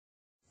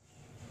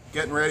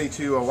getting ready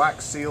to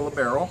wax seal a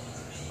barrel.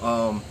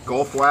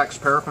 Gulf wax,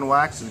 paraffin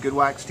wax is good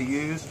wax to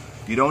use.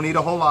 You don't need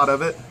a whole lot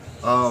of it.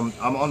 I'm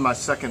on my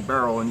second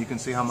barrel and you can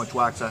see how much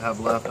wax I have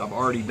left. I've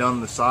already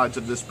done the sides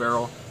of this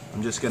barrel.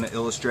 I'm just going to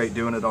illustrate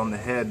doing it on the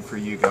head for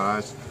you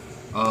guys.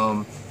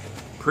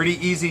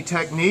 Pretty easy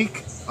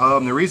technique.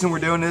 The reason we're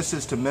doing this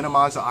is to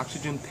minimize the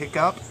oxygen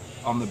pickup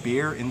on the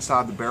beer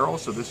inside the barrel,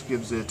 so this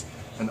gives it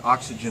an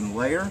oxygen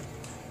layer.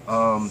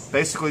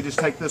 Basically just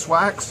take this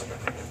wax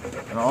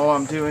and all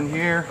I'm doing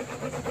here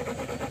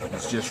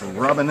is just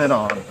rubbing it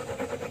on.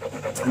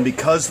 And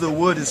because the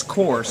wood is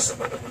coarse,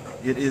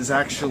 it is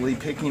actually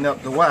picking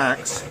up the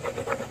wax.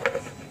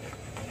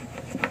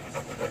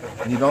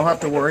 And you don't have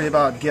to worry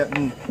about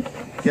getting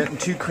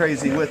too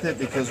crazy with it,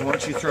 because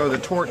once you throw the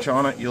torch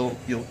on it, you'll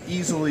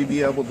easily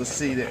be able to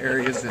see the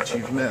areas that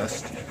you've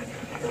missed.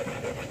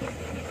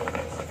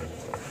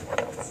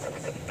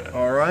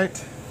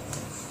 Alright.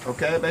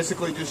 Okay,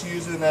 basically just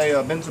using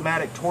a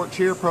benzomatic torch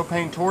here,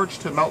 propane torch,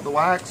 to melt the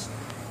wax.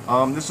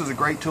 This is a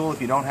great tool if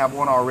you don't have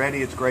one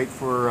already. It's great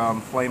for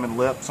flaming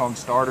lips on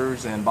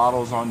starters and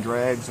bottles on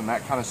dregs and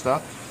that kind of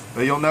stuff.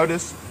 But you'll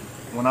notice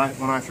when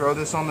I throw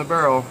this on the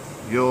barrel,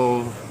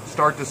 you'll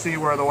start to see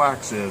where the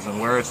wax is and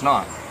where it's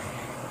not.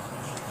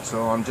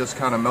 So I'm just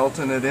kind of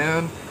melting it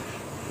in,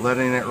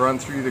 letting it run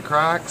through the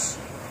cracks.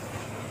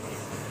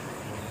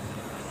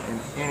 And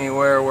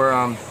anywhere where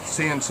I'm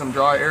seeing some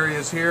dry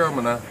areas here, I'm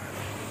going to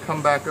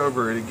come back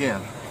over it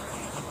again.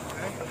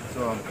 Okay.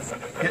 So I'm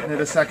hitting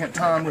it a second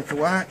time with the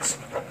wax.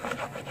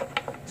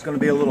 It's going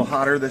to be a little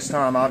hotter this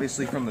time,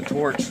 obviously, from the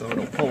torch, so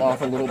it'll pull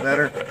off a little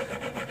better.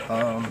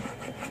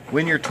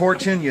 When you're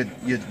torching, you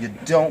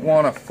don't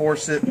want to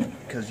force it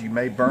because you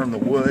may burn the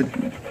wood.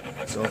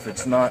 So if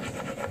it's not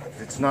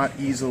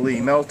easily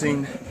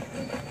melting,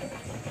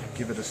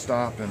 give it a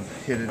stop and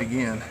hit it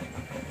again.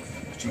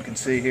 But you can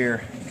see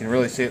here, you can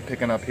really see it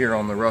picking up here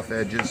on the rough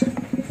edges,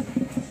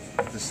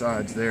 the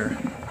sides there.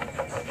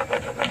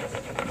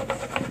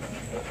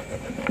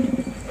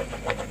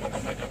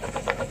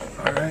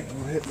 Alright,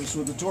 we'll hit this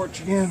with the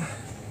torch again.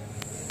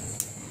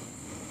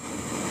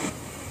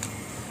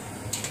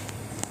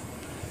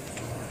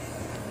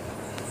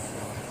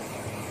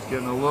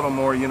 Getting a little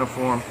more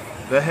uniform.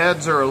 The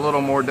heads are a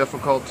little more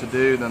difficult to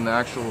do than the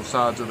actual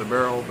sides of the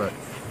barrel, but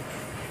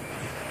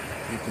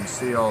you can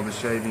see all the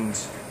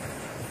shavings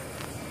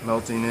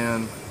melting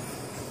in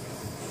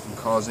and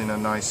causing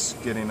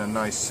getting a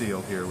nice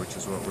seal here, which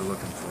is what we're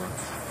looking for.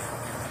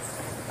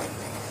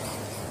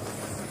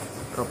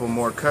 A couple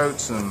more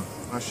coats and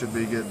I should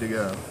be good to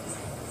go.